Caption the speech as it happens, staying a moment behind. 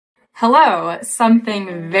Hello,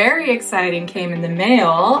 something very exciting came in the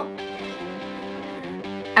mail,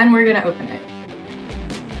 and we're gonna open it.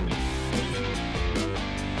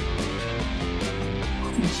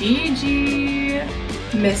 Gigi,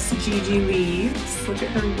 Miss Gigi leaves. Look at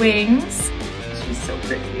her wings. She's so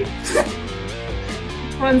pretty.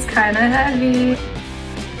 One's kind of heavy.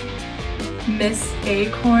 Miss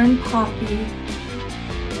Acorn Poppy.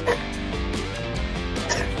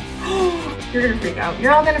 You're gonna freak out.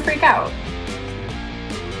 You're all gonna freak out.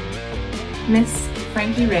 Miss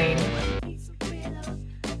Frankie Rain.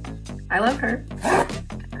 I love her.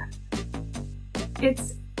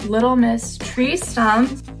 It's Little Miss Tree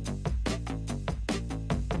Stump.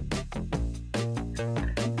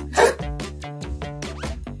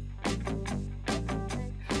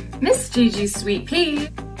 Miss Gigi Sweet Pea.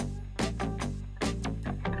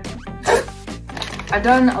 I've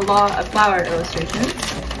done a lot of flower illustrations,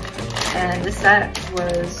 and this set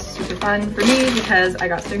was super fun for me because I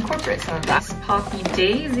got to incorporate some of that. Poppy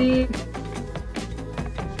Daisy.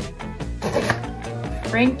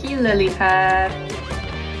 Frankie Lily Pad.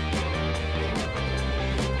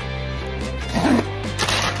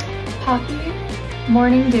 Poppy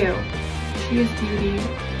Morning Dew. She is beauty,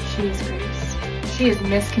 she is grace, she is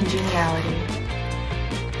Miss Congeniality.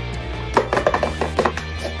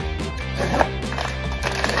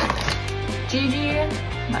 Gigi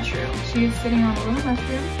Mushroom. She's sitting on a little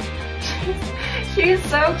mushroom. She's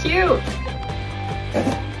so cute.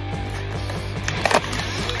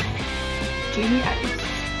 Gigi Ice.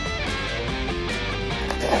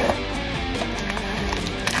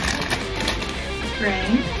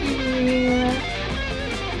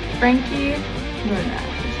 Frankie Luna.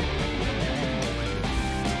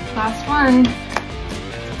 Last one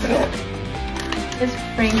is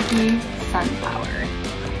Frankie Sunflower.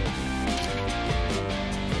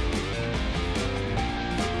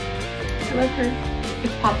 I love her.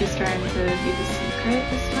 If Poppy's turn to be the secret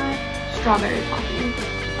this time, Strawberry Poppy.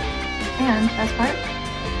 And best part,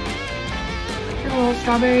 your little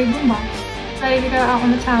strawberry boombox, ready to go out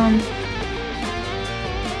on the town.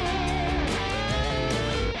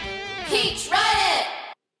 Peach Riot!